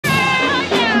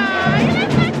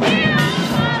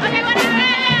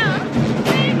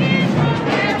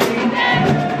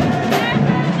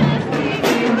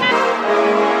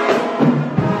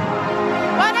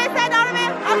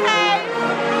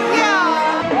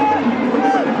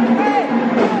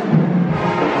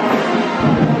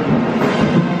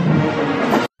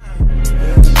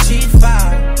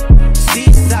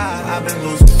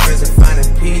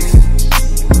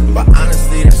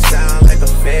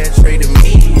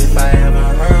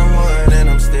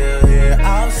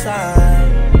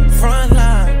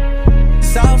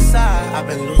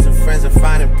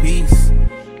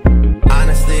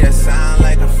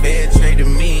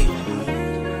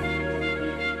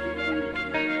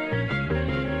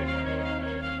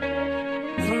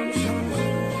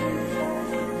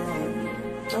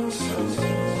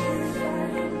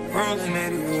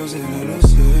Gotta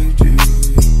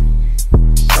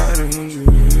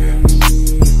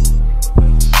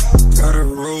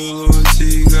roll over to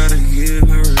you, gotta give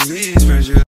her release,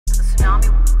 pressure.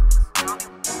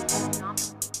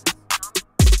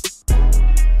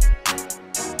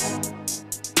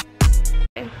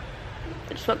 I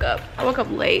just woke up. I woke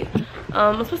up late.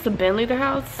 I'm supposed to leave the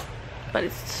house, but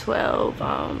it's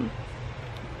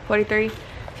 12:43.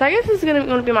 So I guess this is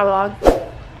gonna be my vlog.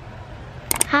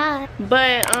 Hi.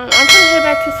 But I'm trying to head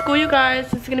back to school, you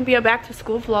guys. It's gonna be a back to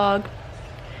school vlog.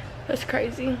 That's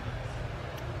crazy.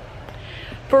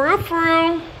 For real, for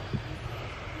real.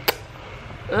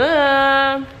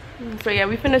 So yeah,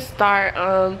 we finna start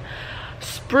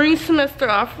spring semester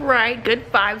off right.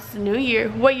 Good vibes, new year.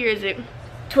 What year is it?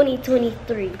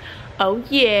 2023. Oh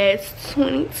yeah, it's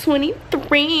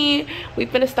 2023. We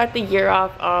finna start the year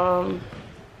off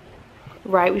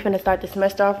right. We finna start the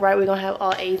semester off right. We're gonna have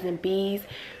all A's and B's.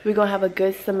 We're gonna have a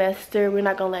good semester. We're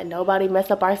not gonna let nobody mess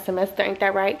up our semester. Ain't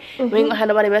that right? We ain't gonna have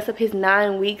nobody mess up his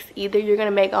 9 weeks either. You're gonna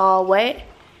make all what?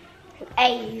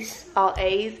 A's. All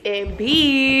A's and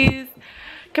B's.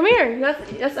 Come here.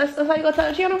 That's how you gonna tell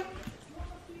the channel?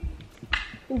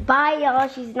 Bye, y'all.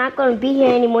 She's not gonna be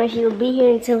here anymore. She'll be here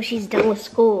until she's done with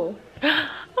school.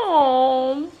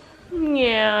 Oh,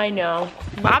 yeah, I know.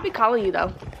 But I'll be calling you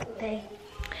though. Okay.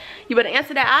 You better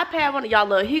answer that iPad one. Y'all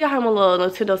look, he got him a little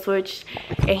Nintendo Switch,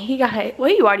 and he got, well,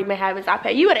 he already been having his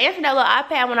iPad. You better answer that little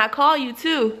iPad when I call you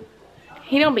too.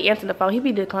 He don't be answering the phone. He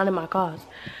be declining my calls.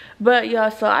 But yeah,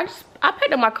 so I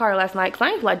packed up my car last night because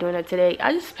I ain't feel like doing it today.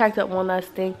 I just packed up one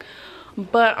last thing.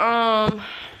 But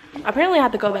apparently I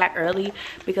have to go back early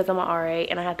because I'm an RA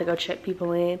and I have to go check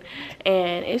people in,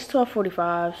 and it's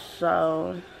 12:45.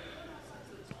 So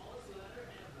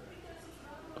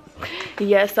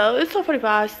yeah, so it's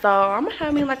 12:45. So I'm gonna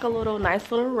have me like a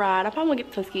nice little ride. I probably won't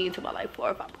get to Tuskegee until about like 4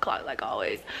 or 5 o'clock, like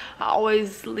always. I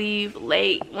always leave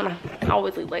late I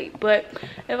always leave late. But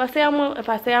if I say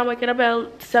I'm waking up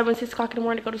at 7, 6 o'clock in the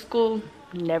morning to go to school,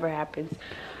 never happens.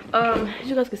 As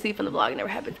you guys can see from the vlog, it never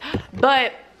happens.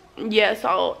 But yeah,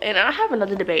 so, and I have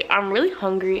another debate. I'm really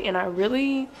hungry and I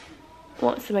really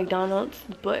want some McDonald's,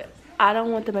 but I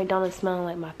don't want the McDonald's smelling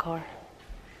like my car.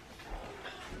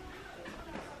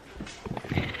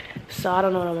 So I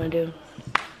don't know what I'm gonna do.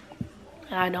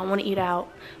 I don't want to eat out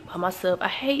by myself. I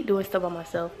hate doing stuff by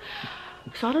myself.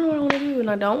 So I don't know what I want to do, and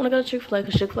I don't want to go to Chick-fil-A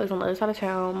because Chick-fil-A is on the other side of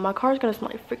town. My car's gonna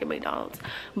smell like freaking McDonald's.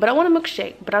 But I want a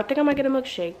milkshake. But I think I might get a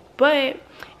milkshake.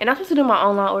 And I'm supposed to do my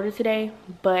online order today,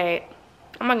 but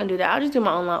I'm not gonna do that. I'll just do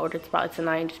my online order probably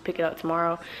tonight and just pick it up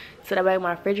tomorrow, so that way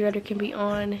my refrigerator can be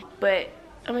on. But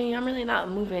I mean, I'm really not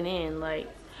moving in. Like,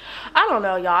 I don't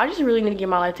know, y'all. I just really need to get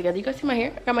my life together. You guys see my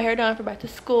hair? I got my hair done for back to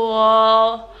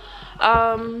school.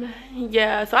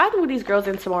 Yeah, so I have to move these girls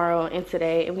in tomorrow and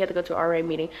today, and we have to go to an RA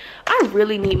meeting. I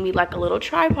really need me like a little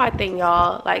tripod thing,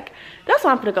 y'all. Like, that's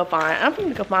what I'm gonna go find. I'm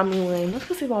gonna go find me one. Let's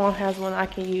go see if my mom has one I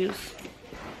can use.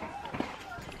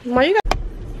 Well, you guys.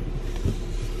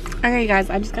 Okay, guys,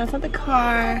 I just got inside the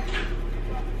car.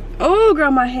 Oh,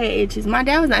 girl, my head itches. My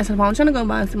dad was not answering the phone. I'm trying to go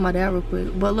by and see my dad real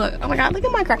quick. But look, oh my God, look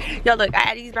at my car. Y'all, look, I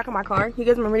added these back on my car. You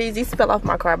guys remember these? These fell off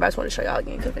my car, but I just want to show y'all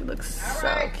again because they look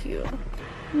so cute.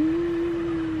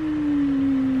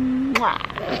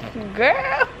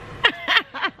 Girl.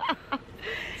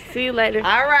 See you later.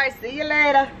 All right, see you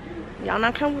later. Y'all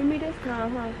not coming with me this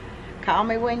time, huh? Call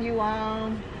me when you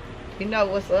you know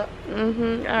what's up. All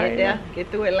right. Get there,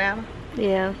 get through Atlanta.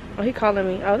 Yeah. Oh, he calling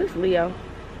me. Oh, this is Leo.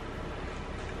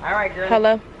 All right, girl.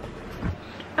 Hello.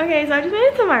 Okay, so I just made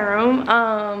it to my room.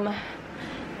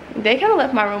 They kind of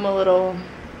left my room a little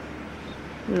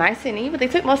nice and neat, but they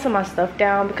took most of my stuff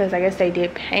down because I guess they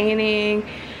did painting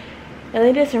and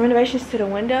they did some renovations to the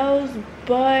windows.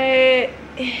 But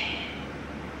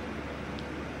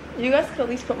you guys could at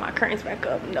least put my curtains back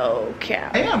up. No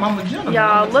cap. Damn, I'm a gentleman.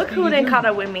 Y'all, look who done caught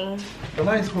up with me. The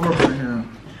light's horrible in here.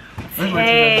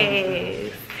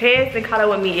 Tez done caught up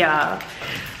with me, y'all.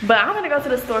 But I'm gonna go to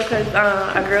the store because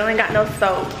a girl ain't got no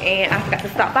soap, and I forgot to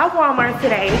stop by Walmart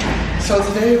today. So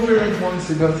today we're going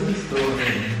to go to the store.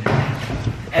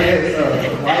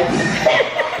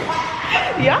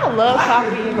 Y'all love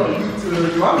coffee.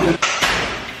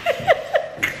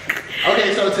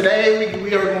 Okay, so today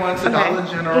we are going to Dollar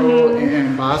General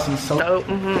and buy some soap.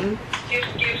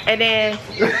 And then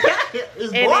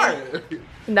it's boring.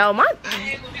 No, my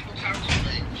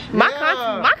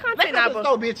content not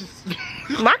boring.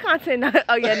 My content not,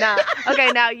 oh yeah, nah.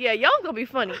 Okay, now yeah, y'all gonna be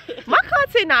funny. My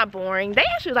content not boring. They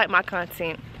actually like my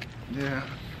content. Yeah.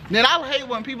 Then I hate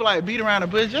when people like beat around the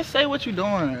bush. Just say what you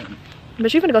doing.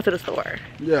 But you finna go to the store.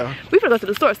 Yeah. We finna go to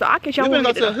the store, so I can show you. We finna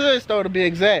go to the hood store to be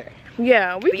exact.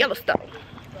 Yeah, we Yellowstone.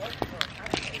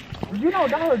 You know,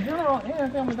 Dollar General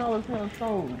and Family Dollar have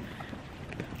stores.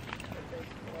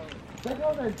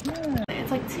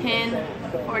 It's like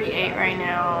 10:48 right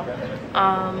now.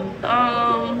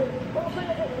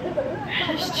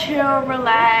 Just chill,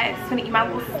 relax. Gonna eat my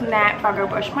little snack before I go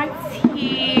brush my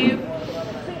teeth.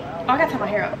 Oh, I gotta tie my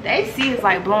hair up. The AC is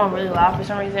like blowing really loud for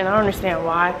some reason. I don't understand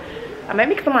why.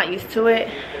 Maybe because I'm not used to it,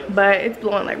 but it's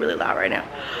blowing like really loud right now.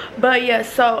 But yeah,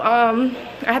 so I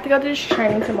have to go to this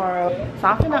training tomorrow. So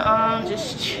I'm gonna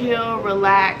just chill,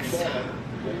 relax,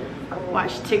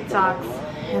 watch TikToks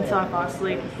until I fall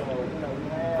asleep.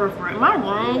 For my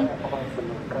room,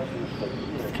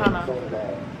 it's kind of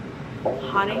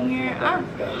hot in here. I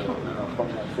don't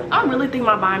know. I really think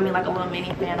about buying me like a little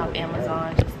mini fan off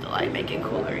Amazon just to like make it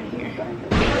cooler in here.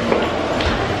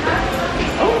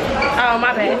 Oh,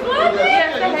 my bad.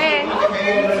 Yeah, say hey.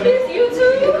 It's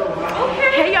YouTube.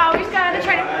 Okay. Hey y'all, we just got out of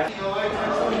training.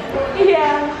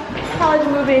 Yeah, college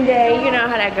moving day. You know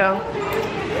how that go.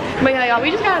 But yeah, y'all,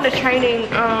 we just got out of training.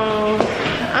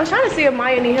 I'm trying to see if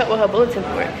Maya need help with her bulletin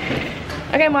board.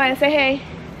 Okay, Maya, say hey.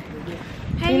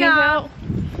 Hey y'all.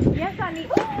 Yes, I need.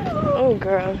 Oh,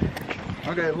 girl.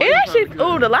 Okay. It actually.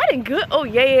 Oh, the lighting good. Oh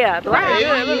yeah. The lighting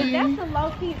good. That's a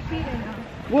low-key cheating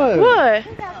though. What? What?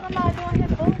 We got somebody doing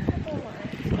his bulletin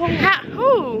board.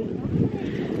 Who?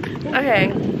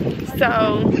 Okay, so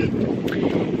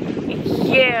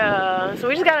yeah, so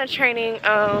we just got out of training.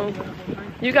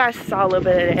 You guys saw a little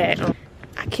bit of that.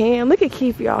 I can't look at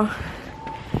Keith, y'all.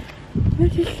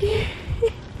 Look at Keith.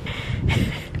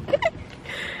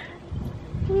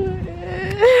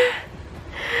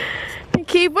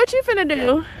 Keith, what you finna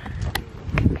do?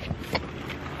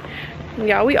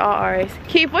 Y'all, we all ours.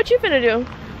 Keith, what you finna do?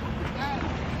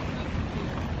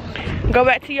 Go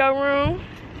back to your room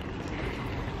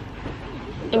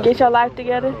and get your life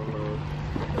together.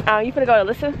 You finna go to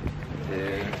listen?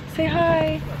 Yeah. Say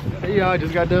hi. Hey y'all,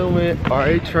 just got done with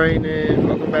RA training.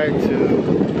 Welcome back to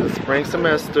the spring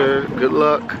semester. Good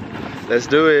luck. Let's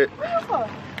do it.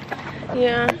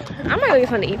 Yeah, I might go get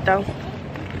something to eat though.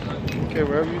 Okay,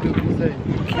 wherever you do, you say.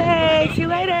 Okay, see you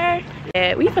later.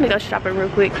 Yeah, we finna go shopping real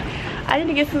quick. I need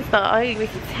to get some stuff. I need to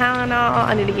get some Tylenol.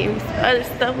 I need to get me some other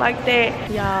stuff like that.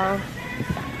 Y'all,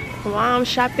 while I'm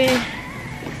shopping,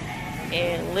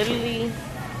 and literally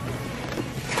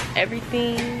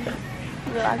everything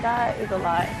that I got is a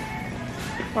lot.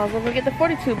 Might as well get the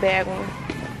 42 bag one.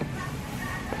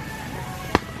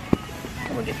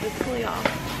 I'm gonna get this for y'all.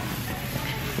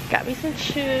 Got me some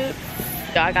chips.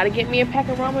 Y'all gotta get me a pack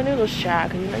of ramen noodles,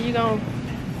 child, cause you know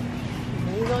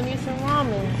you gonna need some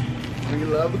ramen. We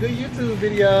love a good YouTube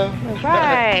video. That's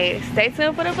right. Stay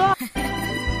tuned for the vlog.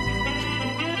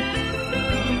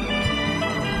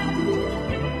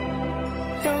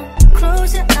 Don't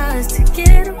close your eyes to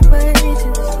get away.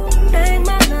 Just bang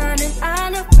my line and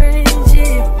I'll arrange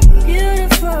it.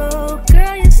 Beautiful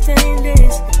girl, you're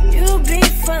stainless. You'll be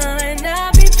fine,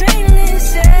 I'll be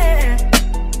painless. Yeah.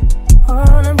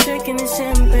 All I'm drinking is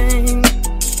champagne.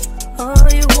 All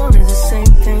you want is the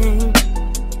same thing.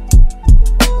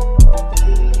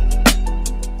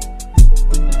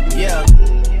 Yeah.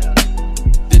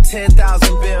 The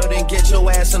 10,000 building, get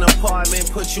your ass an apartment,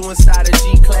 put you inside a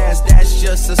G-class, that's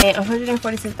just a... And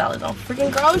 $146 on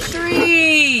freaking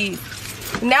groceries.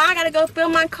 Now I gotta go fill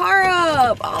my car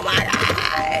up. Oh my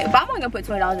god. But I'm only gonna put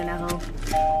 $20 in that home.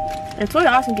 And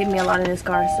 $20 can give me a lot in this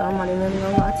car, so I'm not even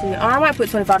gonna lie to you. Or I might put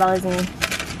 $25 in.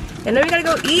 And then we gotta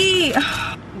go eat.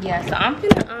 Yeah, so I'm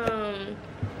gonna,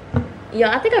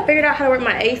 yeah, I think I figured out how to work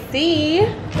my AC.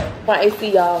 My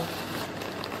AC, y'all,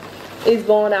 is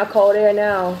blowing out cold air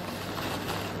now.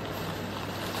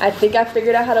 I think I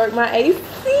figured out how to work my AC.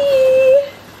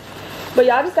 But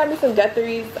y'all just got me some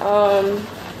Guthrie's. I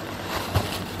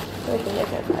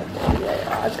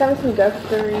just got me some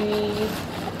Guthrie's.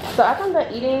 So after I'm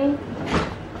done eating,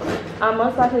 I'm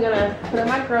most likely gonna put in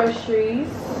my groceries.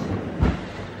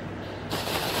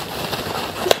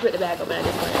 Just put the bag open at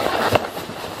this point.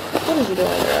 What is you doing,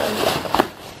 girl?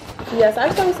 Yes, I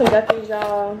just got me some Guthrie's,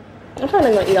 y'all. I'm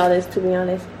probably not gonna eat all this, to be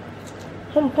honest.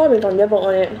 I'm probably gonna nibble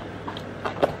on it.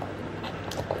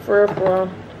 For real.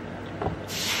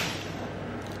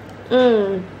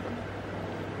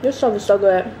 This stuff is so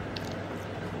good.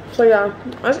 So yeah,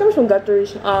 I just got me some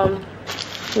Guthrie's.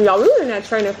 Y'all, we were in that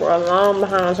training for a long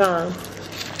behind of time.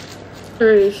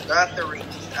 Guthrie's. I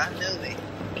knew it.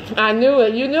 I knew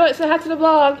it. You knew it. Say hi to the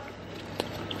vlog.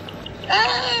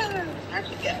 I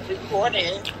forgot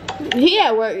recording. He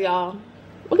at work, y'all.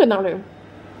 Look at Nanu.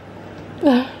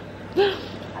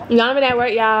 Nanu at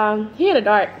work, y'all. He in the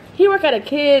dark. He work at a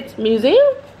kids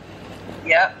museum.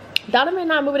 Yep. Thought may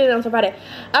not moving it on Friday.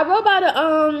 I rode by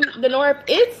the north.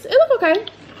 It looked okay.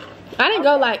 I didn't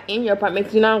go like in your apartment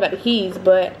because you know I don't got the keys,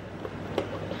 but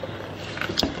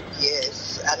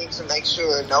yes, I need to make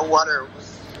sure no water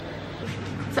was.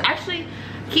 So actually,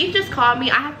 Keith just called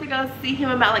me. I have to go see him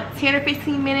about like 10 or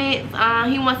 15 minutes.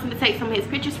 He wants me to take some of his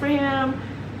pictures for him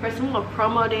for some little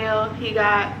promo deal he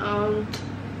got.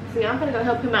 So yeah, I'm gonna go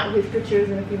help him out with his pictures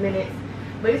in a few minutes.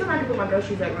 But he's gonna have to put my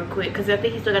groceries up real quick because I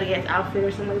think he's still gotta get his outfit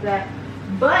or something like that.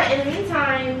 But in the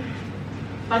meantime,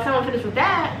 by the time I'm finished with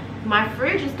that, my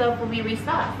fridge and stuff will be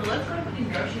restocked. So let's go put these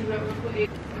groceries up real quick.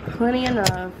 Plenty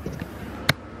enough.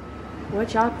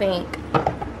 What y'all think?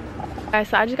 Alright,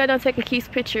 so I just got done taking Keith's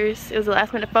pictures. It was a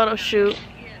last minute photo shoot.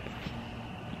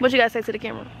 What you guys say to the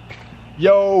camera?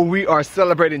 Yo, we are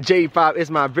celebrating J5. It's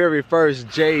my very first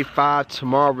J5.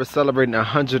 Tomorrow we're celebrating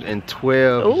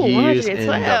 112 years in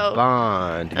the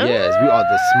bond. Yes, we are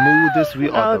the smoothest. We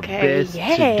are the best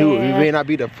to do it. We may not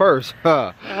be the first,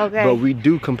 but we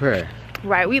do compare.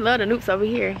 Right, we love the nukes over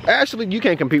here. Actually, you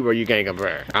can't compete where you can't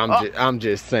compare. I'm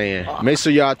just saying. Make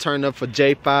sure y'all turn up for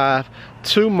J5.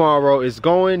 Tomorrow is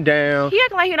going down. He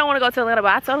acting like he don't want to go to Atlanta,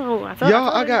 but I told him. Y'all,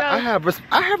 I have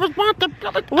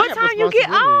responsibility. What time you get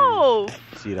off?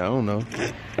 See, I don't know.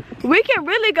 We can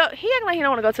really go. He acting like he don't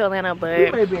want to go to Atlanta, but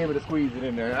we may be able to squeeze it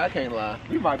in there. I can't lie.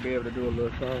 We might be able to do a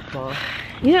little something.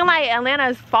 You know, like Atlanta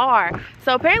is far,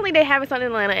 so apparently they have something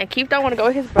in Atlanta, and Keith don't want to go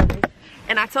with his brothers.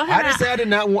 And I told him I didn't say I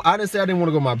didn't want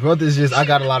to go with my brother. It's just I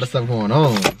got a lot of stuff going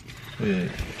on. Yeah.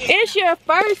 It's your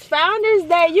first Founders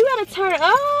Day. You gotta turn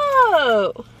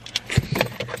up.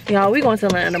 Y'all, we going to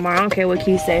Atlanta tomorrow. I don't care what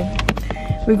Keith say.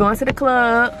 We're going to the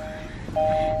club.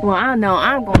 Well, I know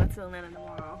I'm going to Atlanta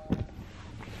tomorrow.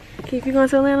 Keith, you going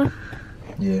to Atlanta?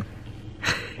 Yeah.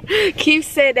 Keith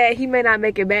said that he may not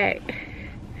make it back.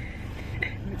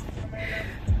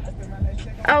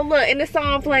 Oh look, and the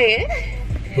song playing.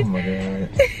 Oh my God.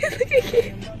 Look at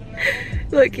Keith.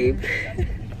 Look, Keith.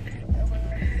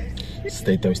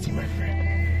 Stay thirsty, my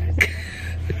friend.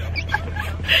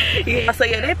 Yeah, so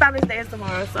yeah, they Founders Day is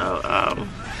tomorrow, so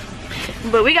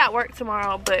but we got work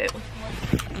tomorrow, but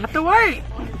after work.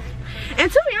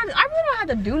 And to be honest, I really don't have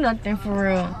to do nothing for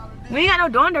real. We ain't got no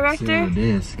dorm director. Sit at a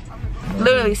desk.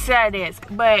 Literally sit at a desk.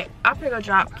 But I'm gonna go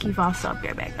drop Keith off stuff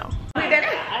there back though.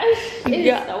 It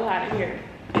is so hot in here.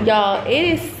 Y'all, it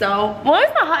is so, well,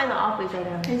 it's not hot in the office right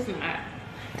now. It's not.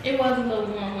 It was a little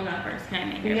warm when I first came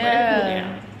in here, yeah.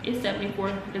 but it's cool down. It's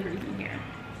 74 degrees in here.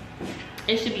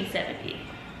 It should be 70.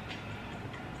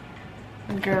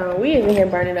 Girl, we in here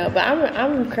burning up, but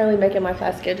I'm currently making my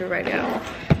class schedule right now.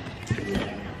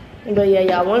 But yeah,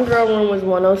 y'all, one girl room was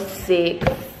 106.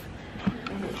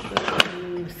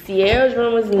 Sierra's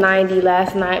room was 90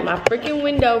 last night. My freaking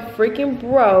window freaking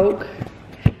broke.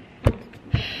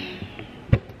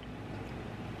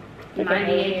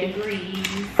 98 degrees.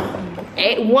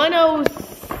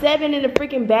 107 in the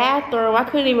freaking bathroom. I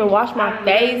couldn't even wash my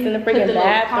face in the freaking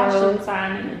bathroom. Put the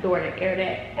sign in the door to air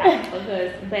that out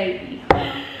because, baby.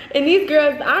 And these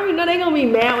girls, I already know they gonna be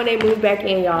mad when they move back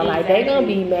in, y'all. Like, they gonna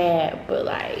be mad, but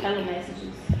like.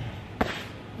 Telemessages.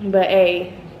 But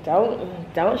hey,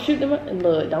 don't shoot them.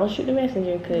 Look, don't shoot the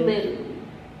messenger, cause. Literally.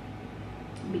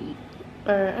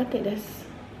 Alright, I think that's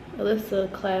Alyssa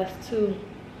class 2.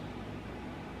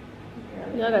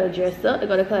 Y'all gotta dress up to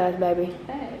go to class, baby.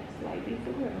 Facts, like be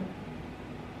for real.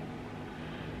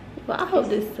 Well, I hope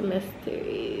this semester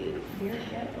is Very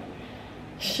ghetto.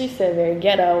 She said very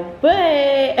ghetto,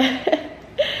 but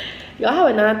y'all have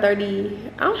a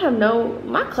 9:30. I don't have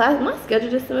my schedule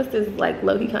this semester is like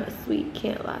low-key kind of sweet,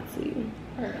 can't lie to you.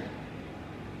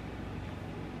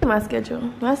 My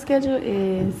schedule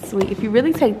is sweet. If you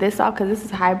really take this off, because this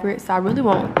is hybrid, so I really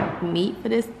won't meet for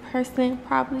this person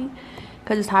probably,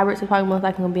 because it's hybrid, so probably most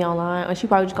likely gonna be online, or she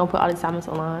probably just gonna put all the assignments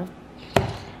online.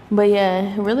 But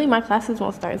yeah, really my classes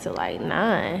won't start until like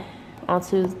 9 on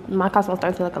Tuesday. My class won't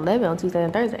start until like 11 on Tuesday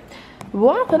and Thursday.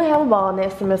 Boy, I'm gonna have a ball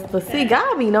next semester. See,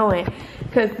 God be knowing.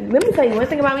 Cause let me tell you one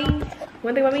thing about me.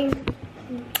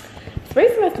 Spring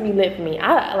semester be lit for me.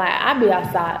 I be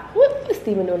outside. What's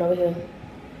Steven doing over here?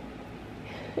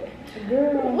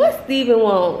 Girl. What Steven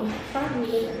want?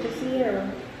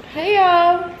 Hey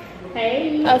y'all.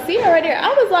 Hey. Oh, see her right there. I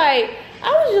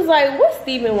was just like, what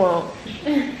Steven want?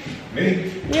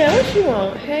 Me? Yeah, what you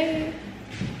want? Hey.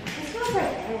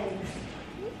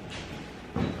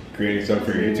 Creating something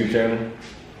for your YouTube channel?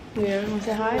 Yeah, wanna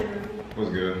say hi?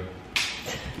 What's good?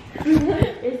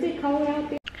 Is it cold out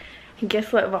there?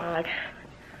 Guess what, vlog?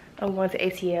 I'm going to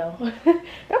ATL.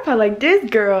 I'm probably like, this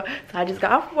girl. So I just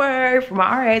got off work from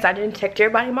my RAs. I didn't check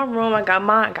everybody in my room. I got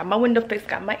my window fixed,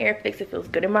 got my air fixed. It feels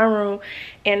good in my room.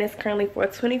 And it's currently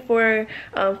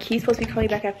 4:24. Key's supposed to be coming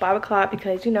back at 5 o'clock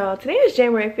because, you know, today is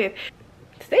January 5th.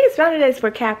 Today is Saturdays for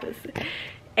Kappas.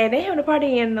 And they having a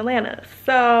party in Atlanta.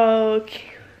 So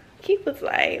Keith was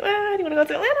like, well, do you want to go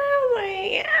to Atlanta? I was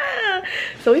like, yeah.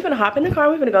 So we're gonna hop in the car.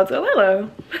 We're gonna go to Atlanta.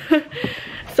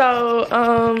 So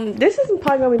this is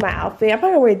probably gonna be my outfit. I'm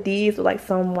probably gonna wear these with like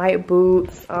some white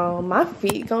boots. My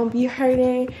feet gonna be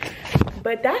hurting,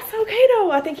 but that's okay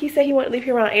though. I think he said he wanted to leave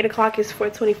here around 8 o'clock. It's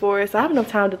 4:24, so I have enough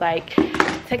time to like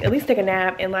at least take a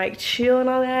nap and like chill and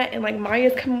all that. And like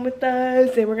Maya's coming with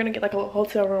us, and we're gonna get like a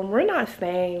hotel room. We're not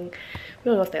staying.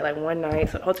 We're gonna stay like one night,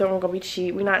 so the hotel room gonna be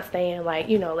cheap. We're not staying like,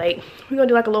 you know, late. We're gonna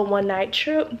do like a little one night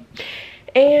trip,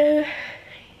 and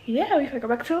yeah, we gonna go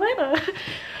back to Atlanta.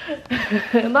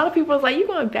 A lot of people was like, you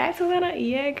going back to Atlanta?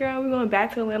 Yeah, girl, we're going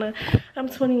back to Atlanta. I'm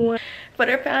 21. For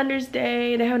their Founders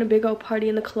Day, they're having a big old party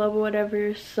in the club or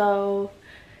whatever. So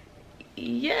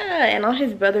yeah, and all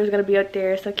his brothers gonna be up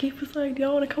there. So Keith was like, do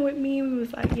y'all want to come with me? We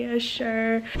was like, yeah,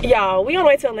 sure. Y'all, we on the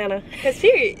way to Atlanta.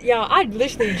 Period. Y'all, I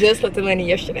literally just left Atlanta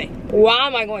yesterday. Why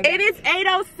am I going back? It is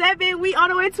 8:07. We on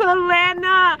the way to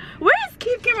Atlanta. Where is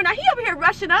Keith Cameron? Now he over here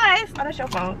rushing us. Oh, that's your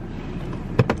phone.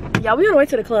 Y'all, we on the way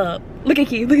to the club. Look at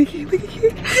Keith, look at Keith, look at Keith.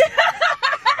 It's a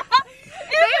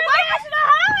national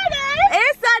holiday.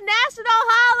 It's a national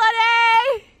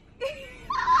holiday.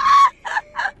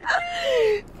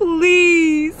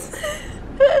 Please.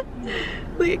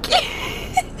 Look at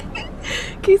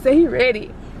Keith. Keith said he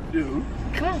ready. Dude.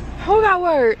 Come on. Who got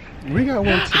word? We got one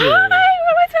today. Hi,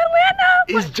 we went to Atlanta.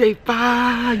 It's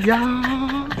J5,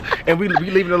 y'all. And we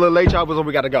leaving a little late, y'all, but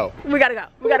we gotta go. We gotta go.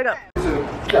 We gotta go.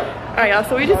 Alright, y'all,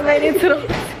 so we just made it into the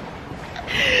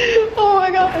oh my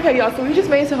god. Okay, y'all, so we just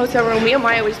made it to the hotel room. Me and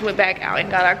Maya, we just went back out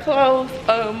and got our clothes.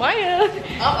 Maya,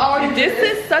 this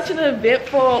is such an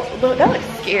eventful look. That looks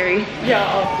scary.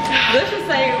 Y'all, let's just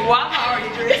say, why am I already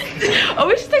dressed? Oh,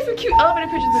 we should take some cute elevator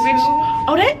pictures of bitch.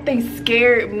 Oh, that thing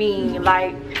scared me.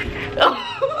 Like,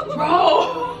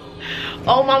 bro.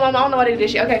 Oh my mom, I don't know what it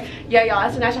is. Okay, yeah, y'all,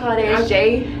 it's a national holiday. It's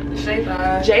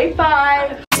J5.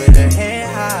 J5. With a head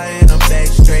high and a back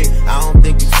straight. I don't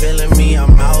think you feeling me.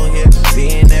 I'm out here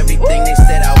being everything they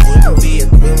said I wouldn't be. It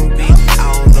couldn't be.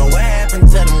 I don't know what happened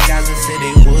to them guys that said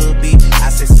they would be. I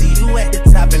said, see you at the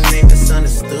top and they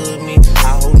misunderstood me.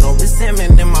 I hold no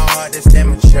resentment in my heart. That's that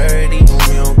maturity. And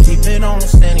we don't keep it on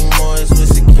us anymore. It's with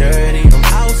security. I'm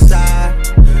outside,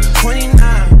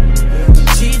 29,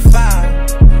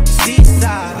 G5,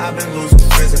 seaside. I've been losing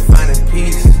friends and finding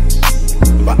peace.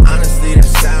 But honestly, that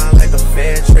sounds like a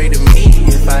fair trade to me.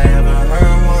 If I ever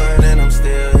heard one, and I'm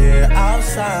still here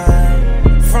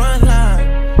outside, front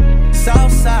line,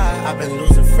 south side. I've been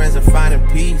losing friends and finding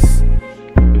peace.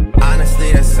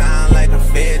 Honestly, that sounds like a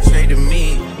fair trade to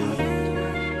me.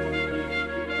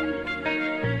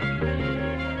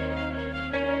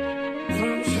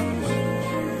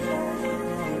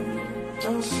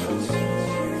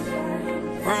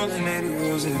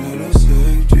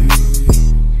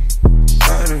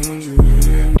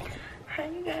 Hi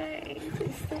guys,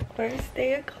 it's the first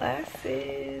day of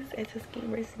classes at Tuskegee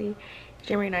University,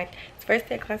 January 9th. It's first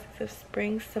day of classes of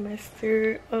spring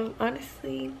semester.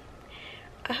 Honestly,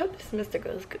 I hope the semester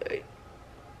goes good.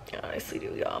 I honestly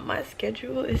do, y'all. My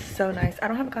schedule is so nice. I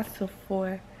don't have a class till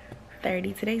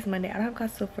 4:30. Today's Monday. I don't have a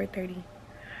class till 4:30.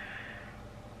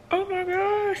 Oh my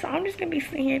gosh, I'm just gonna be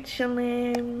sitting here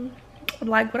chilling.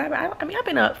 Like whatever. I mean, I've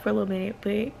been up for a little minute,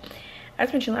 but I've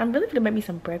just been chilling. I'm really gonna make me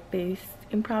some breakfast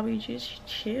and probably just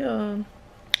chill.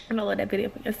 I know I love that video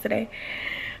from yesterday,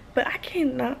 but I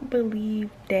cannot believe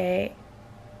that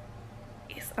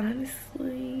it's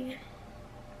honestly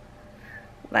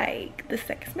like the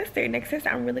second semester. Next semester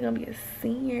I'm really gonna be a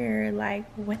senior. Like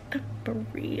what the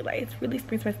free? Like it's really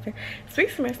spring semester. Spring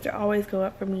semester always go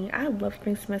up for me. I love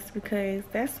spring semester because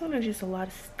that's when there's just a lot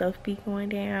of stuff be going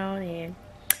down, and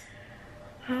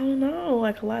I don't know,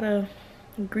 like a lot of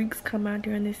Greeks come out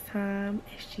during this time.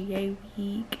 SGA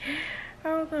week. I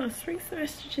don't know, spring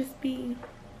semester just be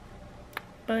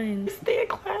fun. Stay in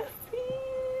classes.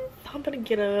 I'm gonna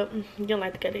get up, get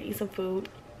like together, eat some food.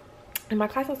 And my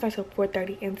class starts at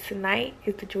 4:30, and tonight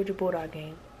is the Georgia Bulldog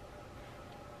game.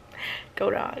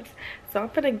 Go Dogs. So I'm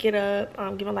gonna get up,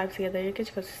 get my life together, get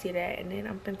you guys to see that, and then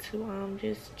I'm going to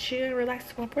just chill and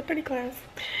relax for my 4:30 class.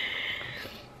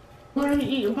 What are you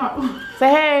eating, Pop? Say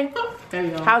hey. There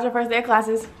you go. How's your first day of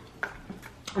classes?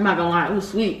 I'm not gonna lie, it was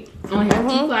sweet. I only had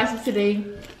 2 classes today.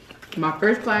 My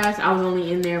first class, I was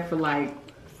only in there for like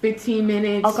 15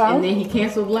 minutes. Okay. And then he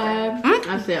canceled lab.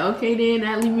 I said, okay then,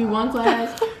 that leave me 1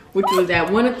 class. which was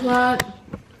at 1 o'clock.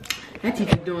 That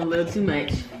teacher's doing a little too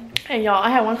much. Hey y'all, I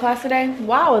had one class today.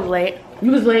 Wow, I was late.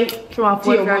 You was late? To my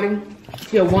 4:30.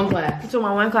 To your one class. To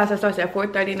my one class that starts at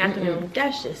 4:30 in the afternoon.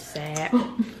 That's just sad.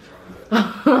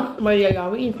 But yeah,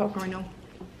 y'all, we eating popcorn right now.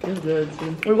 It's good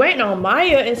too. We're waiting on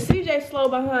Maya and CJ slow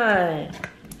behind.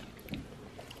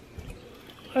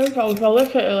 Okay, so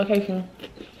let's check the location.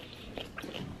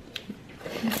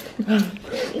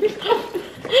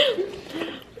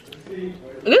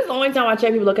 This is the only time I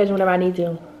check people's location whenever I need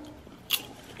to.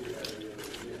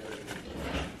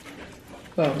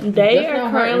 Well, they are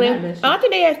currently. I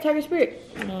think they have Tiger Spirit.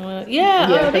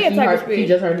 Yeah, they have Tiger Spirit. She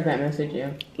just heard that message,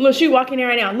 yeah. Look, she walking in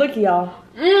right now. Look, y'all.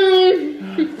 I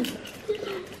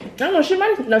don't know. She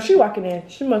might. No, she walking in.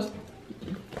 She must.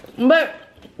 But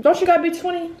don't she gotta be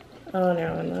 20? Oh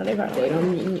no, they probably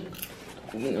don't.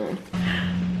 You know.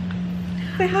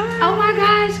 Say hi. Oh my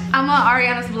gosh, I'm on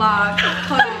Ariana's vlog.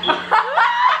 Hold on.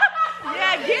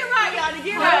 Yeah, get right, y'all.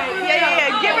 Get right.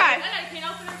 Yeah, get right.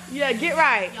 Yeah, get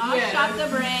right. Y'all shop the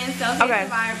brand, self-made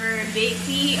survivor, big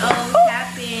CEO,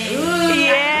 captain.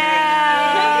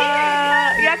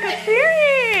 Yeah. Yeah, cause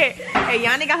period. Hey,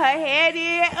 Yanni got her head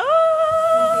in. Ooh.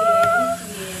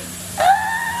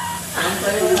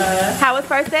 How was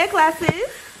first day of classes?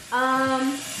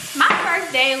 My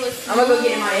first day was smooth. I'm gonna go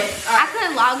get my. I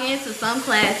couldn't log into some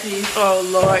classes. Oh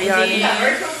Lord, Yanni.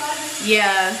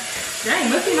 Yeah. Dang,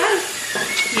 must be nice.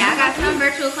 Yeah, I got some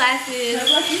virtual classes. Other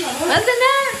than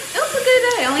that, it was a good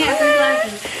day. I only had 3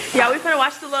 classes. Yeah, we finna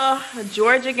watch the little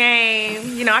Georgia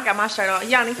game. You know, I got my shirt on.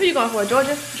 Yanni, who you going for?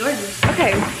 Georgia? Georgia.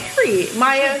 Okay, period.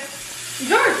 Maya?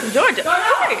 Georgia. Period.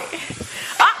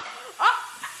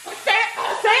 Say it.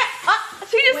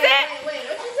 She just said. Wait,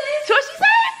 what you say? What she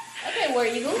said? Okay, War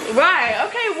Eagle. Right,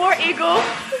 okay, War Eagle.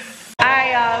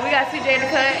 Alright, we got CJ in the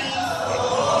cut.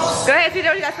 Go ahead, CJ,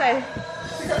 what you got to say?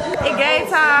 It's game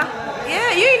time.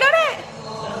 Yeah, you didn't know that?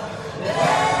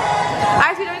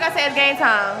 Alright, CJ, what you got to say? It's game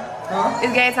time. Huh?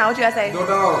 It's game time. What you got to say? Go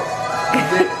dog.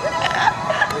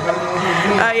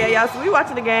 Yeah, y'all, so we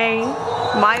watching the game.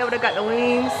 Maya over there got the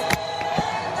wings.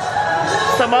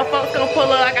 Some more folks gonna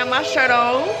pull up. I got my shirt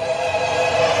on.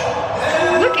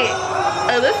 Look it.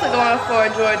 Alyssa going for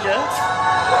Georgia.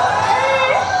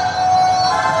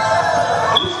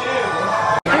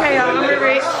 Okay, y'all, I'm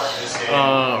rich.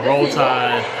 Roll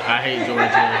Tide. I hate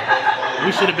Georgia.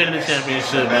 We should have been in the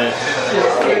championship, but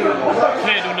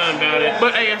can't do nothing about it.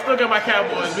 But hey, I still got my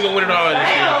Cowboys. We gonna win it all this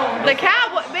year. The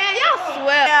Cowboys, man, y'all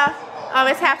swell. Yeah.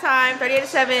 It's halftime,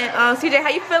 38-7. CJ, how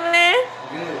you feeling?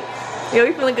 Yeah,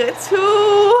 we feeling good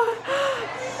too.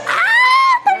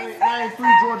 Name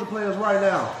 3 Georgia players right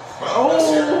now.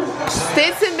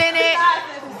 Stinson Bennett,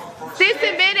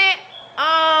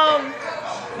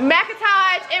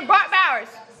 McIntosh, and Brock Bowers.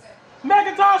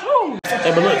 McIntosh who?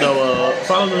 Hey, but look though,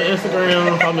 follow me on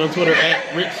Instagram, follow me on Twitter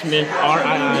at Richmond,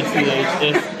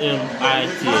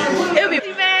 RIICHSMITH. It'll be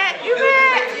you mad?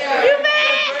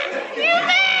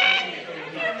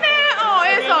 Oh,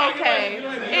 it's okay.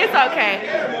 It's okay.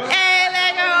 Hey,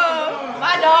 let go.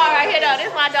 My dog right here though. This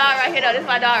is my dog right here though. This is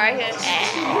my dog right here.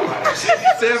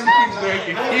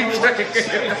 Keep drinking.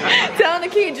 Tell him to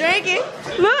keep drinking.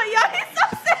 Look, y'all, he's so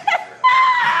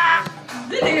sad.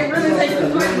 This nigga really takes the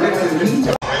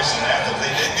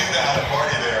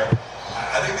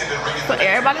So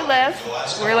everybody left.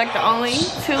 We're like the only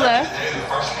 2 left.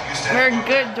 We're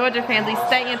good Georgia fans. We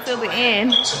stay until the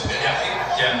end. He's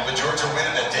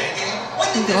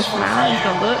gonna smile. He's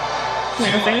gonna look. He's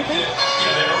not gonna say anything.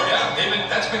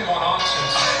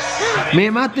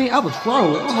 Man, my thing, I was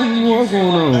froze. I don't know what's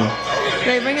going on.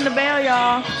 They ringing the bell,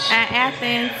 y'all, at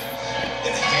Athens.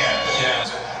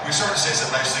 We started to say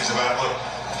some nice things about it. Look,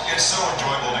 it's so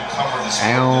enjoyable to cover this.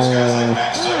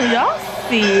 Y'all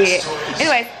see it.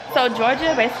 Anyway, so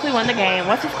Georgia basically won the game.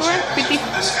 What's the score?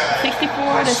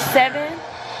 64-7.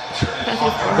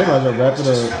 They might as well wrap it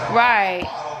up. Right.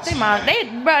 They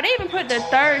even put the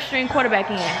 3rd string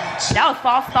quarterback in. That was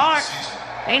false start.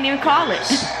 They didn't even call it.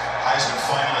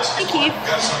 Hey Keith.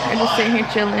 We're just sitting here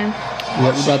chilling.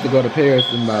 Yeah, we're about to go to Paris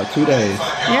in about 2 days.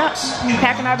 Yep. We're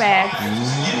packing our bags.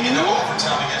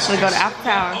 So we go to Apple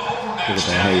Tower. Look at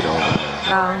that hate over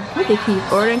there. Look at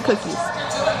Keith ordering cookies.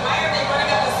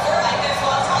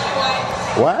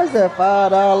 Why is that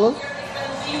 $5?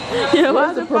 Yeah,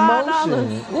 where's the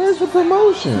promotion? Where's the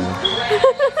promotion?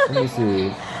 Let me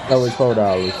see. Oh, it's $4.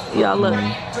 Y'all look.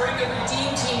 I'm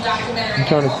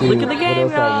trying to see. Look at the game,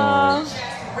 y'all.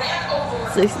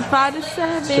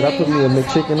 65-7. Should I put me a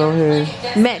McChicken on here?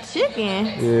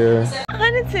 McChicken? Yeah.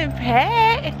 Huntington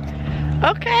packed.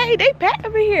 Okay, they packed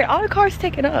over here. All the cars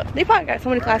taken up. They probably got so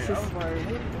many classes.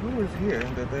 Who was here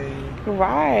that they?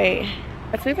 Right.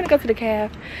 So we're gonna go to the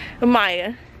caf with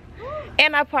Maya.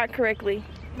 And I parked correctly.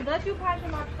 But you parked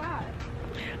in my spot.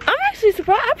 I'm actually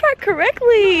surprised I parked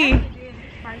correctly.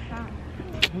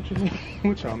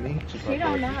 What y'all mean? She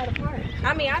don't know how to park.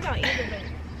 I mean, I don't either,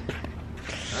 but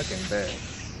I can't bad.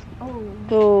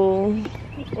 Oh.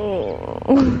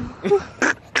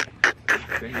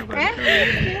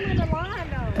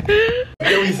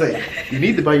 Then we say, you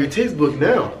need to buy your textbook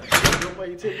now. If you don't buy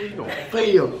your textbook, you gonna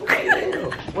fail.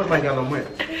 What if I got no money?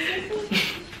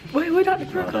 Wait, where Dr.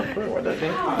 Prim?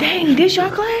 Dang, this your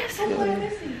class?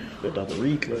 Dr.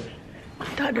 Reed class.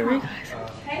 Dr. Reed class.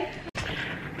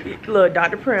 Look,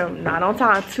 Dr. Prim, not on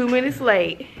time, 2 minutes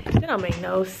late. That don't make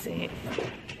no sense.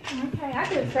 okay, I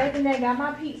could have saved and got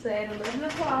my pizza at 11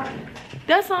 o'clock.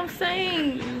 That's what I'm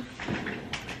saying.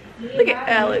 Look at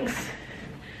Alex.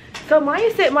 So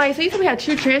Maya said, so you said we had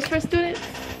 2 transfer students?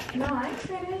 No, I ain't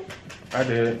said it. I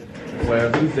did.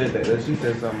 Well, she said that. She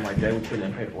said something like they were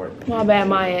filling paperwork. My bad,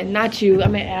 Maya. Not you. I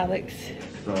meant Alex.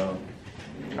 So,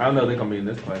 I don't know if they're going to be in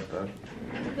this class, though.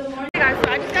 Good morning, guys.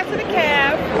 So I just got to the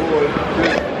cab.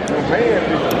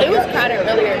 It was kind of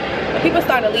earlier. People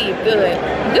started to leave good.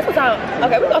 This was how,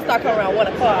 okay, we're going to start coming around 1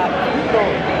 o'clock.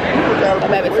 Oh,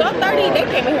 baby, 12:30, they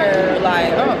came in here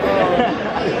like,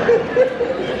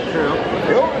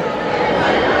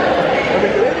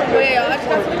 Well, yeah, I just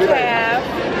got to the cab.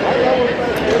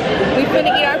 We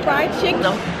finna eat our fried chicken.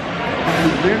 No.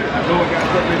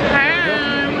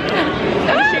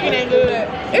 This chicken ain't good.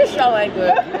 It sure ain't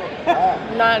good.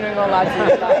 Not even gonna lie to you.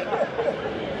 Like,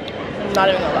 not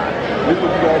even gonna lie.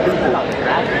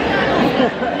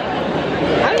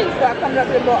 I need to start coming up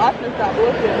here more often and stop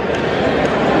bullshit.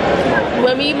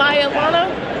 When me, Maya, and Lana?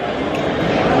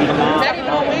 Not even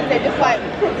on Wednesday, just like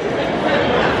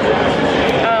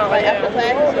after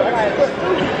class.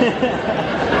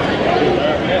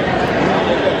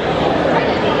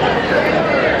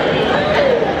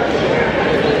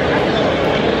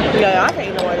 Yeah, I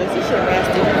can't know what this is. This shit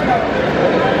nasty.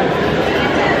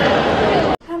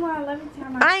 Come on, let me tell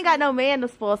my. I ain't got no man to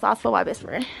spoil, so I'll spoil my best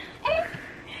friend.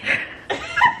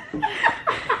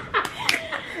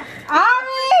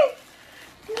 Ari!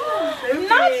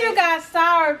 Not you got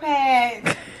Sour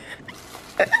Patch.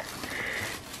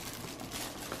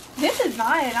 This is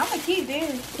mine. I'm gonna keep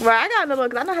this. Well, I got another one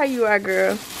because I know how you are,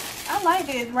 girl. I like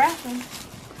this rapping.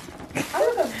 I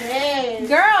look a bad.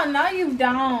 Girl, no you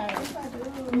don't. Yes, I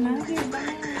do. No you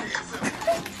don't.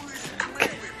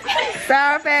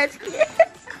 Sour Patch.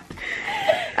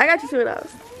 I got you 2 of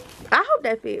those. I hope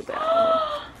that fit better.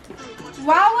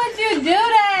 Why would you do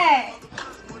that?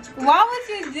 Why would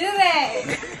you do that?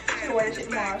 Right,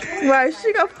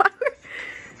 she gonna probably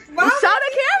show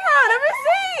the camera. Let me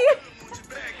see.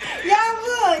 Y'all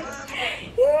look.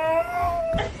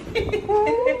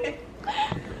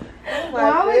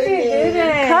 Why would you do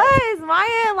that? Cause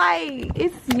Maya, like,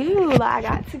 it's you. Like, I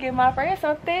got to give my friend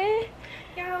something.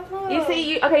 Y'all look. You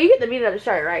see, okay, you get the meaning of the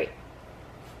shirt, right?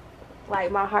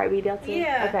 Like my heartbeat delta.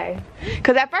 Yeah. Okay.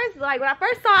 Cause at first, like when I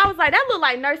first saw, I was like, that looked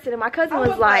like nursing, and my cousin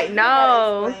was like,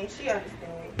 no. She understands.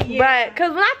 Yeah. But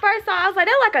cause when I first saw, I was like,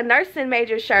 that's like a nursing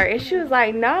major shirt, and she was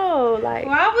like, no, like.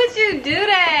 Why would you do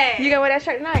that? You gonna wear that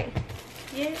shirt tonight?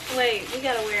 Yeah. Wait, we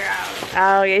gotta wear ours.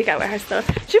 Oh yeah, you gotta wear her stuff.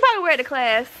 She probably wear it to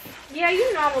class. Yeah,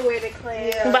 you know I'm gonna wear the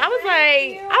class. Yeah. But I was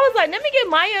like, let me get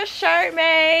Maya a shirt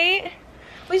made.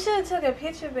 We should have took a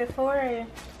picture before.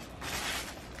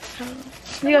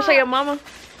 You gonna show your mama?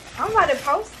 I'm about to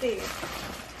post it.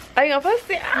 Are you gonna post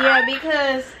it? Yeah,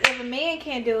 because if a man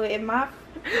can't do it, Right.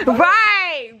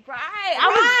 I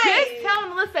was just telling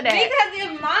Melissa that. Because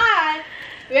if my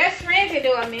best friend can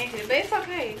do it, a man can do it. But it's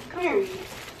okay. Come on.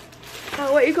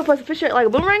 Oh wait, you can post a picture like a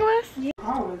boomerang with us? Yeah.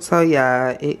 So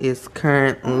y'all, it is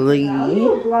currently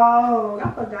Vlog.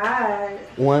 I forgot.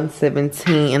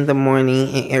 1:17 in the morning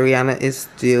and Ariana is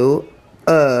still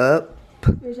up.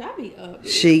 Bitch, I be up.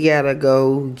 She gotta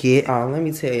go get, let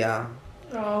me tell y'all.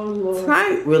 Oh, Lord.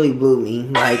 Tonight really blew me.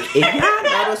 Like, if y'all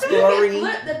know the story,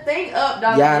 Flip the thing up,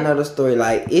 dog. y'all know the story.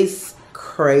 Like, it's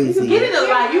crazy. Get it up,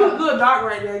 like, you a good dark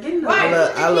right there. Get it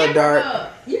up. I look dark.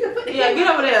 You can put the get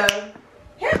over there.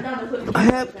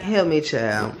 Help me,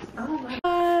 child. Oh my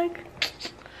God.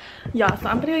 Y'all, so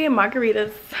I'm gonna go get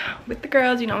margaritas with the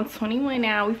girls. You know, I'm 21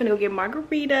 now. We finna go get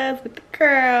margaritas with the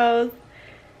girls.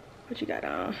 What you got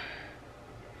on?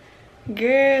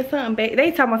 Girl, something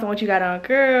they talking about what you got on.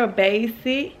 Girl,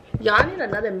 basic. Y'all need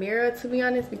another mirror, to be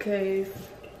honest, because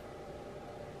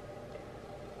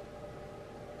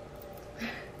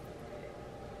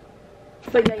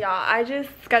so yeah, y'all, I just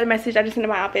got a message. I just sent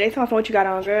them my outfit. They talking about what you got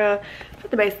on, girl.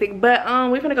 Put the basic. But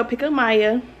we finna go pick up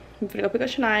Maya. We finna go pick up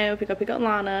Shania. We finna go pick up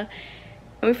Lana.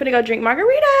 And we finna go drink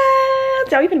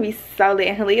margaritas. Y'all, we finna be so lit.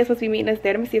 And Halia's supposed to be meeting us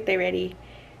there. Let me see if they ready.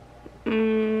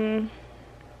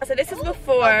 So this is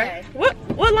before. Okay. What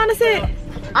Lana said?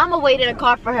 I'ma wait in the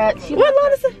car for her. What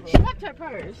Lana said? She left her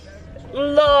purse.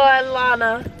 Lord,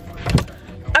 Lana.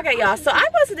 Okay, y'all. So I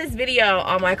posted this video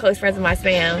on my close friends and my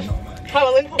spam.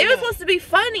 It was supposed to be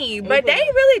funny, but they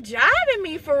really jiving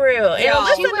me for real. And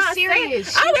Alyssa she was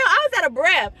serious. I was out of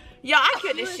breath. Y'all, I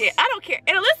couldn't this shit. I don't care.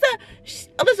 And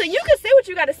Alyssa, you can say what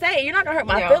you gotta say. You're not gonna hurt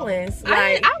my feelings.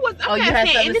 Like, I was. Oh, you had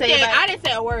something to say about it? I didn't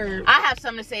say a word. I have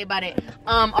something to say about it.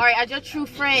 Alright, as your true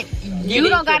friend, you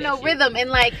don't got no rhythm, and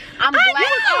like I'm glad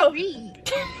I read.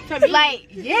 Like,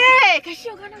 yeah, cause she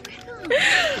don't got no rhythm.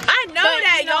 I know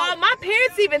that, y'all. My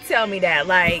parents even tell me that.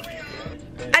 Like,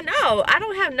 I know I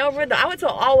don't have no rhythm. I went to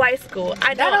an all-white school.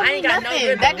 I ain't got no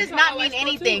rhythm. That does not mean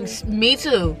anything. Me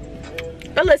too.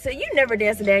 But listen, you never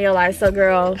danced a day in your life, so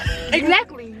girl.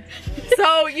 Exactly.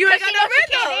 So you ain't got no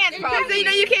rhythm. Because you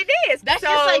know you can't dance. That's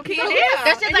just like people.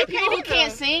 That's just like people who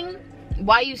can't sing.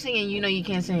 Why you singing? You know you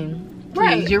can't sing.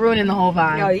 Right. You're ruining the whole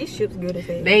vibe. Yo, these ships good as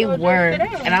hell. They were,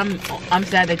 and I'm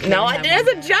sad that you. No, I did it as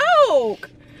a joke.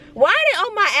 Why are they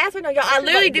on my ass right now, y'all? I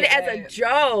literally did it as a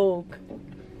joke.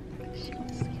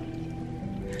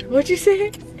 What you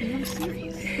said? I'm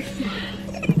serious.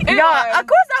 Y'all, of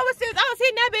course I was serious. I was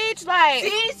hitting that bitch like.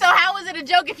 See, so how was it a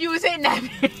joke if you was hitting that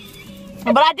bitch?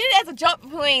 But I did it as a joke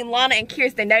between Lana and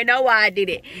Kirsten. They know why I did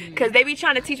it. Because they be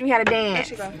trying to teach me how to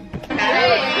dance. What's your name?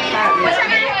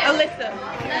 Alyssa.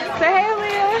 Say hey,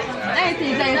 Aaliyah. Thank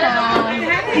you,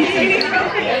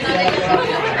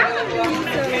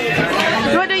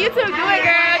 Do it, do you too. Do it,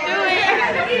 girl. Do it.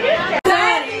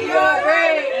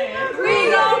 We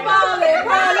gon' ball it,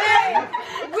 parlay.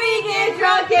 We get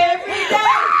drunk every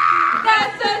day.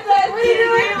 That's just what we do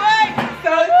it.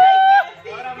 So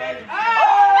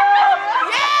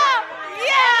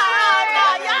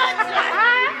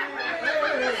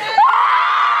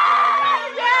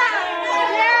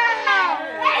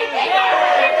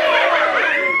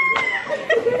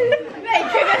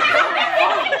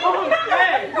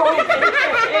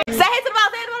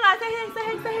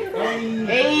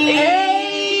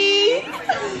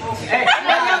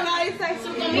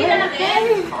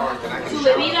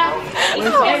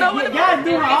Y'all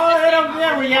doing all that up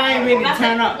there when y'all ain't ready to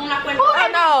turn up. Oh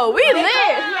no, we lit.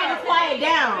 You gotta quiet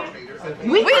down.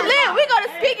 We lit. We go to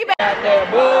Tuskegee back.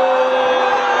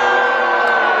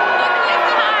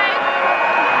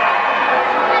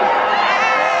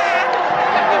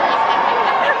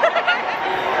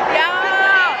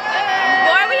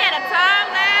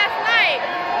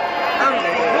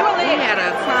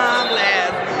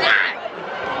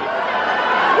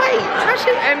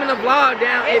 Aiming the vlog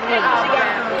down.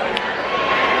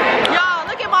 Y'all,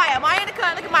 look at Maya. Maya in the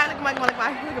cut. Look at Maya. Look at Maya. Look at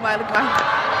Maya. Look at Maya. Look at Maya.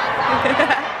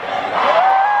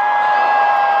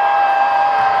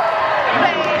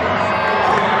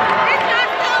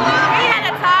 We had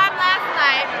a time last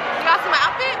night. You guys see my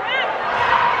outfit?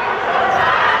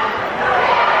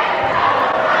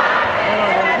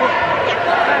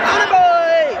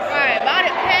 Alright,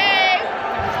 bonnet. Hey.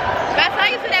 That's how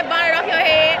you see that bonnet off your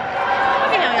head.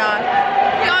 Look at him, y'all.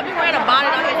 Y'all be wearing a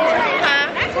bonnet on your head, huh?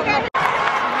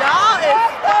 Y'all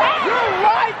is you're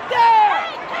right there!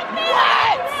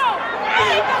 What?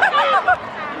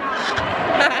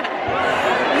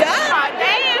 Yeah,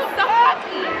 they is so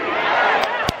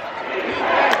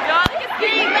y'all, look at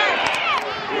Steve.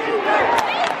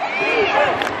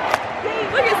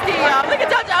 Look at Steve, y'all. Look at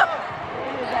JoJo.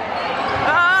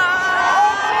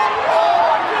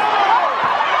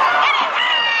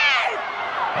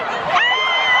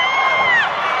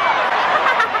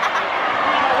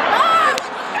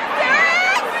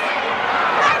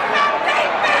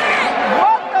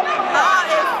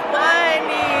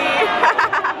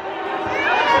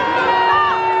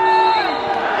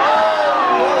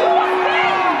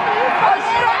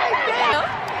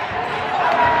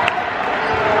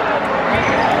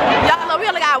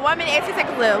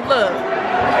 Look.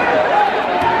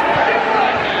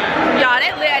 Y'all,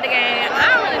 they lit at the game.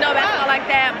 I don't really know basketball like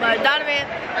that, but Donovan,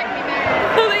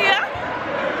 Leah,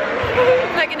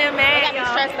 making them mad,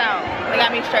 y'all. They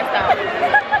got me stressed out.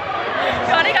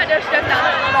 Y'all, they got them stressed out.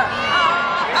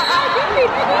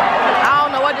 I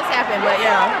don't know what just happened, but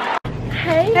yeah.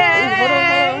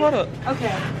 Hey. Hold up.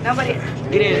 Okay, nobody.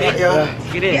 Get in.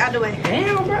 Get in. Get out the way.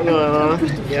 Damn, bro.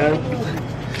 Yeah.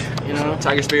 You know,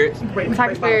 Tiger Spirits.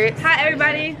 Tiger Spirits. Hi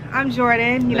everybody, I'm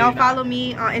Jordan. You know, follow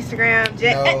me on Instagram.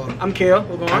 I'm Kale.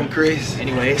 What's going on? I'm Chris.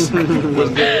 Anyways, what's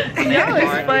good? Y'all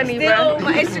is funny, bro.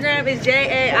 My Instagram is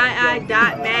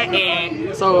JAII.Mac.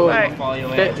 So,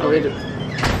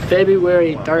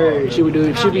 February 3rd,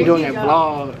 she'll be doing a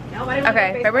vlog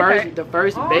Okay, February 3rd. The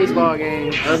first baseball game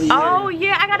of the year. Oh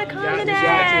yeah, I gotta come to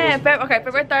that. Okay,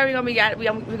 February 3rd we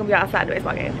gonna be outside the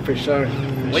baseball game. For sure.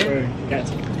 For sure. Got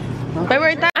to.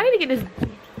 February 3rd. I need to get this.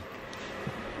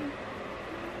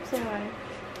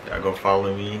 Y'all go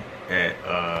follow me at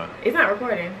It's not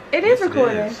recording. It is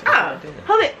recording. Oh,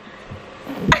 hold it.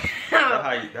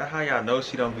 That's how y'all know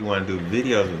she don't be wanting to do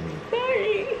videos with me.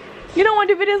 Sorry. You don't want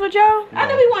to do videos with Joe? No. I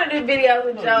know we want to do videos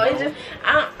with Joe. It's just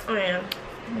man.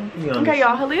 Okay,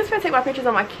 y'all. Halea's gonna take my pictures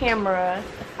on my camera.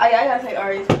 Oh yeah, I gotta take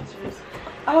Ari's pictures.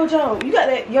 Oh Joe, you got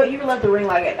that? Yo, you left the ring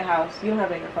light at the house. You don't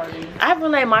have it in your car, do you? I have a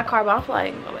ring light in my car, but I feel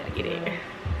like I'm gonna get in.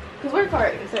 Cause where's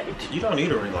car? You don't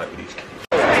need a ring light with these kids.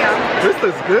 This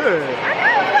looks good.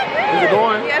 Is it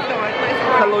going? Yeah, it's going.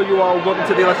 Hello, you all. Welcome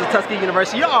to the Elections Tuskegee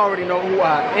University. You already know who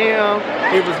I am.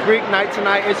 It was Greek night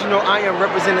tonight. As you know, I am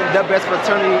representing the best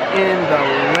fraternity in the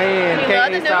land.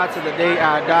 K-A-side to the day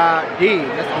I die. D.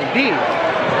 That's the D.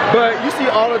 But you see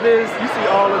all of this. You see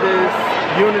all of this.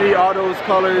 Unity, all those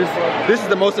colors. This is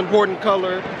the most important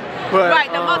color. But,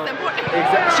 right, the most important.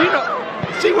 Exactly.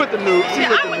 She with the new. She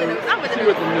with the new. She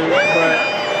with the new. But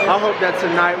I hope that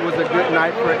tonight was a good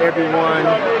night for everyone.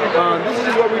 This is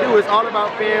just what we do. It's all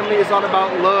about family. It's all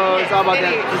about love. It's all about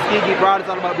that Tuskegee pride. It's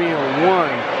all about being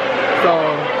one. So,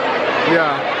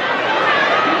 yeah.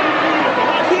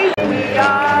 We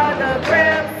are the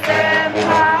Crimson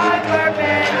Piper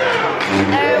Band,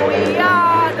 and we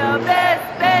are the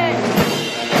best band.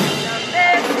 The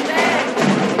best band.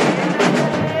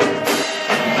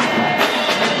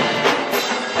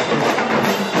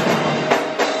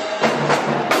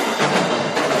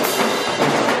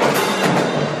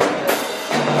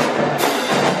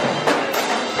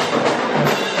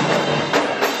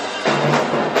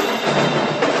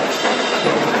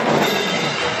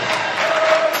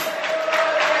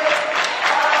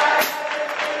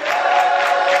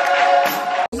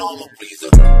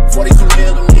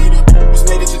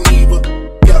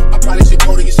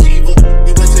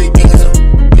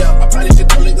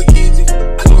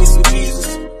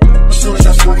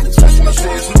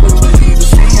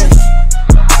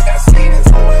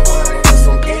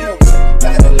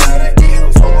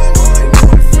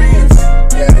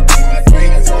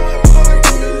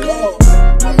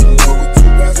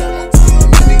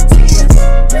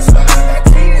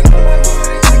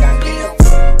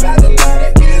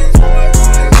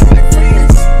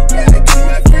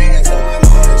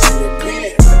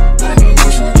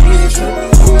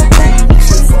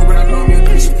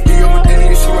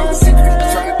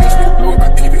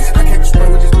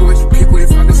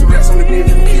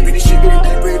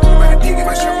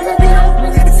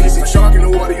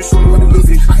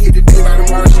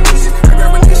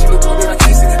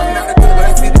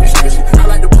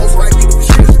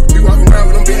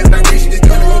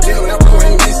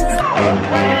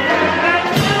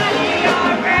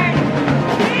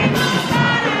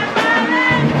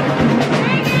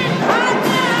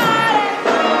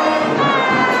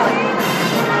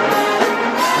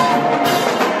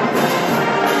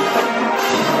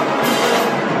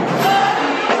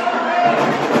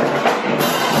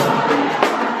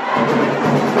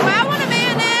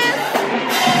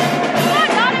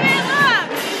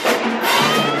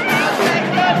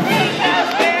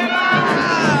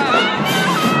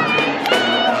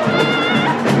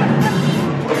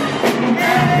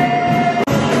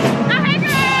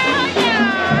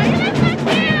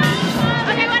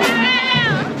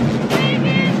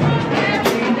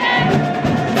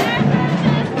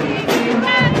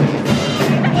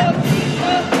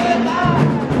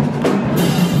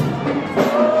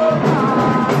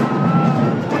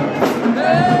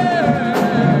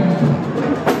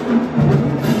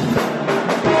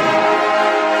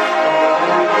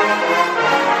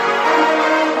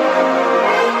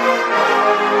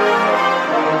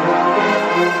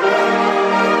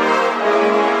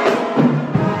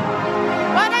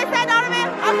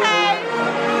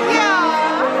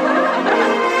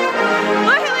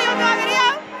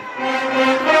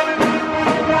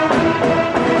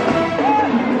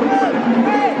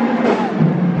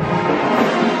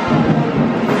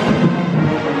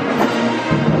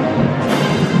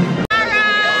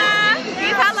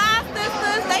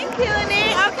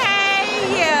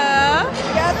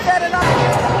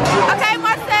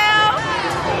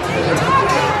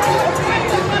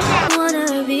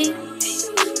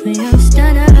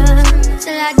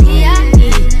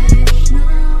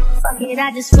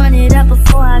 I just run it up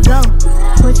before I go.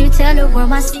 Would you tell the world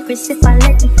my secrets if I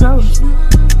let you close?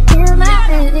 Feel my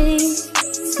face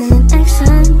in an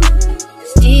action.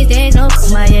 These days no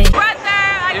kumaye. It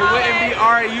wouldn't be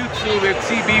our YouTube if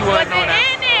TB wasn't on that.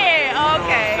 In there?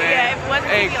 Okay, yeah, if it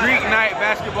Hey, Greek night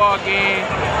basketball game.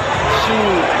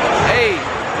 Shoot. Hey,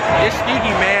 it's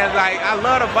Tuskegee, man. Like, I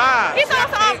love the vibe. She's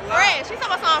talking about something fresh. She's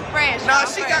talking about something fresh. No,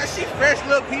 she fresh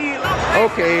little pea.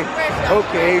 Okay,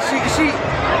 okay.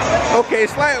 Okay,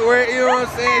 slight word, you know what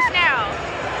I'm saying? Now.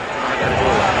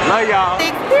 Love y'all.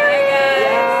 The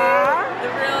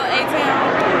real A-Town.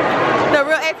 The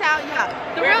real A-Town, yeah.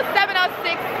 The real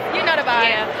 706, you know the vibe.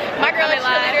 Yeah. My girl is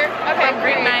cheerleader. Okay,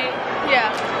 Greek night.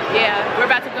 Yeah. Yeah. We're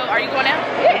about to go. Are you going out?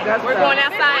 Yeah. We're going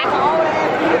outside.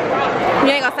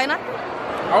 You ain't gonna say nothing?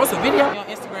 Oh, it's a video on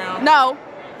Instagram. No.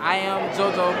 I am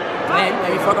JoJo. Let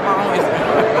me fuck up my own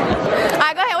Instagram.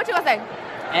 Alright, go ahead. What you gonna say?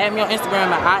 Add me on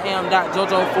Instagram at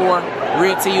IM.JoJo4.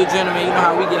 Real to you, gentlemen. You know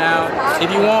how we get out.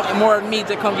 If you want more of me,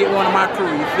 just come get one of my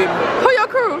crew. You feel me? Who your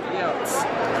crew? Yeah.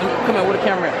 Come here with the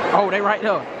camera. Oh, they right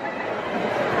there.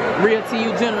 Real to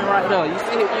you, gentlemen, right there. You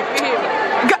see it? You feel me?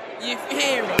 You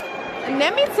feel me?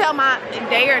 Let me tell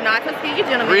they are not Tuskegee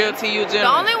gentlemen. Real to you, gentlemen.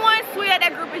 The only one sweet at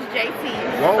that group is JT.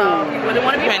 Whoa. So if you really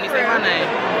want to be You can't even say my name.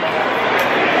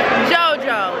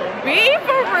 JoJo, be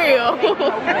for real.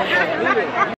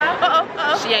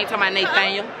 She ain't talking about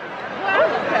Nathaniel.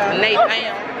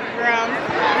 Nathaniel.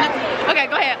 Okay,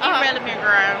 go ahead. Irrelevant,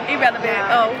 girl. Irrelevant.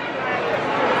 Oh.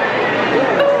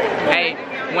 Hey,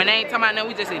 when they ain't talking about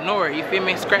nothing, we just ignore it. You feel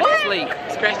me? Scratch the sleep.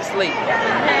 Scratch the sleep.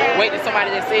 Wait till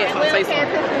somebody that said something, say something.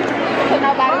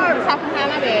 Nobody talking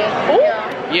behind my bed.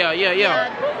 Yeah.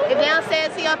 If they don't say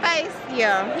it to your face,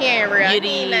 yeah, he ain't real.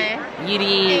 Yiddy.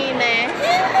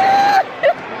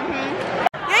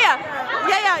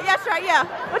 Yeah, sure, yeah.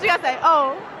 What you gotta say?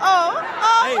 Oh.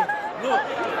 Hey, look.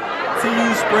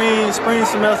 Spring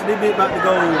semester, this bitch about to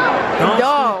go.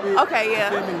 Okay,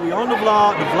 yeah. You feel me? We on the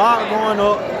vlog going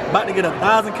up, about to get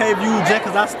 1,000K views just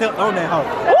cause I stepped on that house.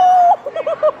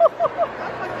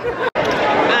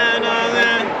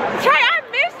 Trey, I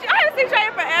missed you. I haven't seen Trey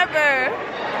in forever.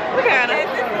 Look at her.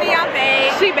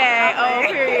 She bad. Oh,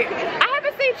 period. I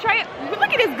haven't seen Trey.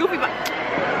 Look at this goofy.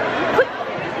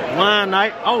 Wine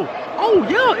night. Oh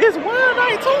yeah, it's wine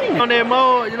night too. On that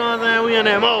mode, you know what I'm saying? We in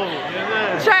that mode. You know what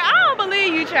I'm saying? Trey, I don't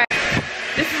believe you, Trey.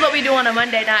 This is what we do on a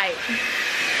Monday night.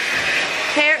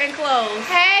 Hair and clothes.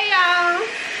 Hey y'all.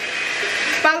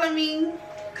 Follow me.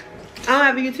 I don't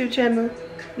have a YouTube channel.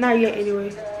 Not yet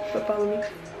anyway. But follow me.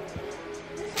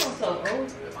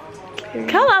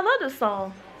 Kella, I love this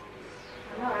song.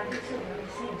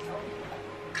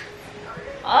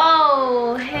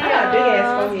 Oh,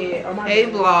 hell. Hey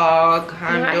vlog,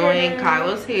 I'm doing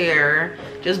Kyla's hair.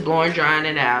 Just blowing, drying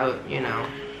it out, you know.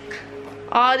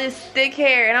 All this thick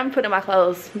hair, and I'm putting my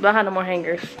clothes behind the more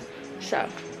hangers. So,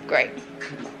 great.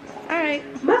 Alright.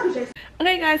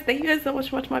 Okay guys, thank you guys so much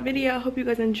for watching my video. I hope you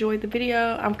guys enjoyed the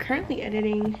video. I'm currently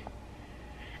editing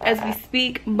as we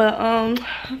speak, but I'm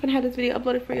gonna have this video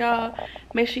uploaded for y'all.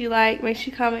 Make sure you like, make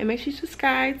sure you comment, and make sure you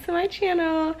subscribe to my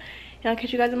channel. And I'll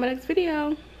catch you guys in my next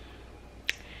video.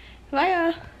 Bye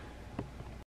y'all.